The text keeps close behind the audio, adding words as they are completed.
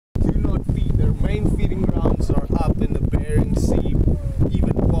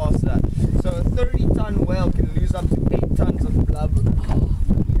ton whale can lose up to 8 tons of blubber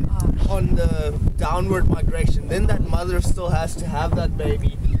on the downward migration. Then that mother still has to have that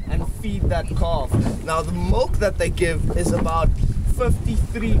baby and feed that calf. Now the milk that they give is about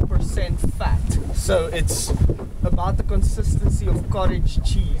 53% fat, so it's about the consistency of cottage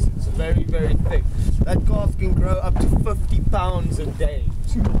cheese. It's very, very thick. That calf can grow up to 50 pounds a day,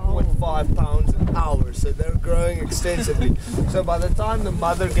 2.5 pounds an hour, so they're growing extensively. So by the time the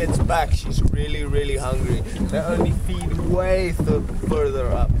mother gets back, she's really, really hungry. They only feed way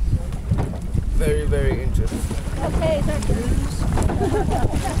further up. Very, very interesting. Okay,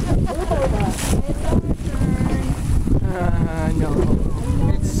 no.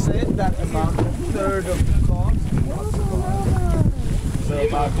 It's said that about a third of the calves. So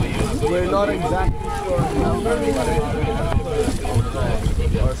we're not exactly sure of the number, but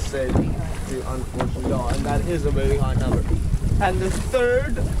are said to unfortunately are, and that is a very high number. And the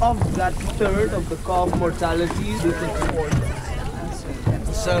third of the calf mortality is due to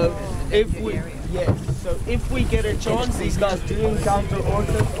orchards. So if we get a chance, these guys do encounter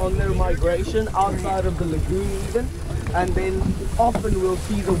orchards on their migration outside of the lagoon even, and then often we'll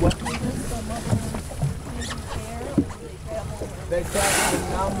see the they travel in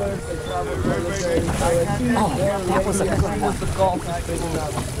numbers, they travel military. That was a good one. As the calf is picking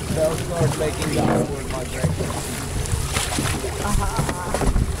up, they'll start making the outward migration.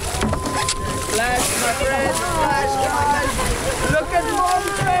 Flash, my friend, flash, guys! Look at mom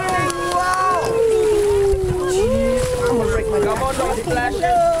training! Wow! I'm gonna break my neck. Come on, don't flash it.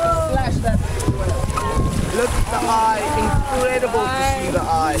 Flash that. Look at the eye. Incredible to see the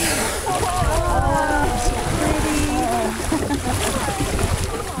eye.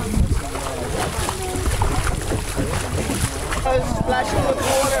 Splashing with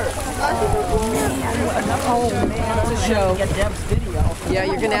water. Oh man, it's a show. Get Deb's video. Yeah,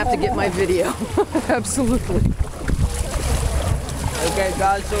 you're gonna have to get my video. Absolutely. Okay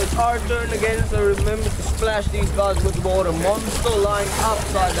guys, so it's our turn again, so remember to splash these guys with water. Mom's still lying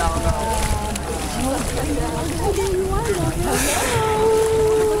upside down now.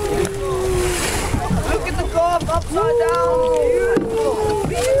 Look at the calf upside down. Beautiful.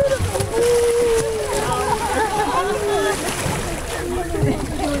 Beautiful.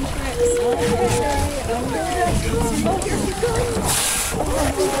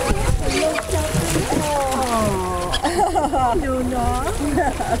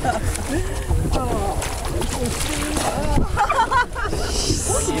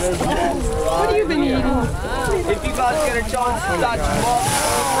 What have you been eating? If you guys get a chance to touch mom,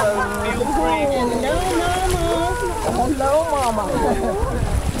 feel free. Hello, Mama.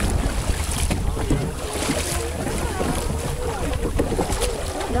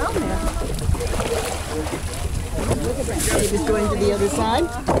 Down there. Baby's going to the other side.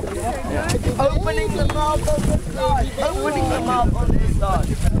 Opening the mouth on this side. Opening the mouth on this side.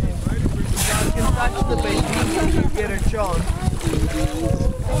 You guys can touch the baby if you get a chance.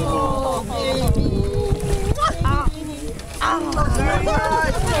 Oh, baby. Very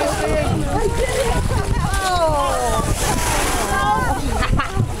nice.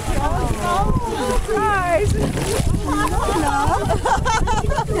 Guys.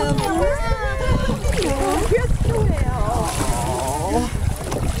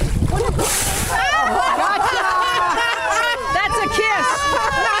 That's a kiss.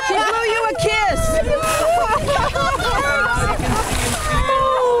 She blew you a kiss.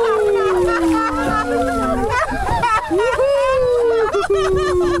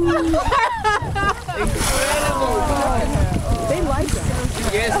 They like it.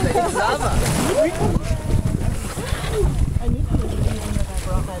 Yes, they love her.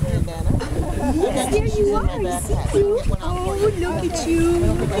 Yes, there you are. I see you. Oh, look at you.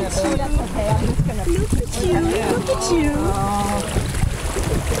 Look at you. Look at you. Look at you.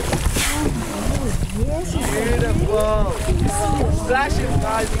 Yes, Beautiful. Splash him,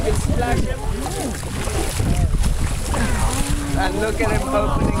 guys. You can splash him. And look at him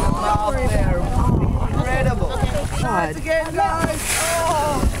opening the mouth there. Incredible. Once again, guys.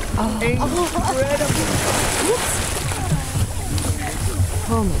 Incredible.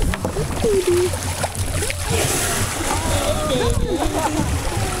 Oh my God.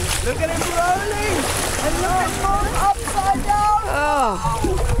 Look at him rolling. And look at mom upside down. Oh.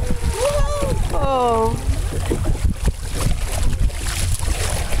 Oh.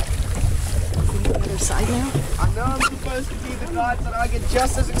 the other side now. I know I'm supposed to be the guy, but I get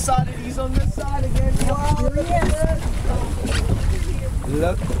just as excited. He's on this side again. Wow, look at this.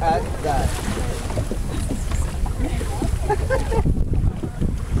 Look at that.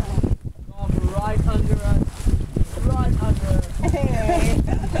 Right under us. Right under us. Hey.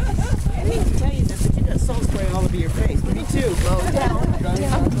 I need to tell you this.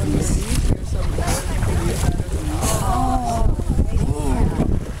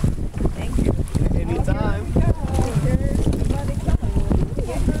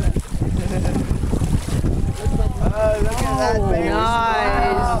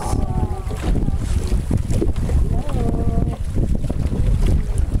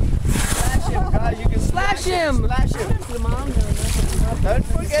 Splash him. Splash him. Don't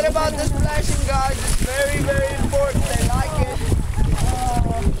forget about the splashing, guys. It's very, very important. They like it.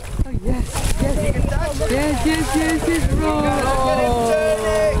 Oh, yes, yes. You can touch it. Yes, yes, yes, yes, bro. Look at him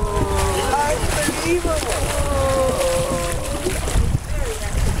turning. Unbelievable.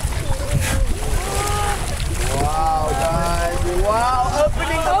 Wow, guys. Wow.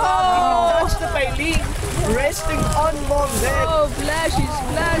 Opening the mouth. You can touch the baleen. Resting on mom's head. Oh, flashy,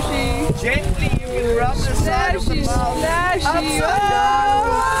 splashy. Gently, you can rub the side of the Splashy, mouth. splashy. Upside down.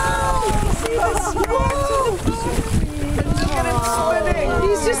 Look at him spinning.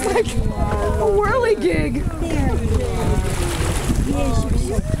 He's just like a whirligig.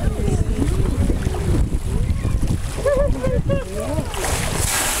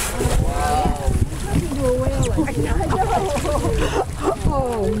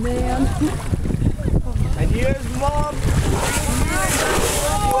 Oh man. And here's mom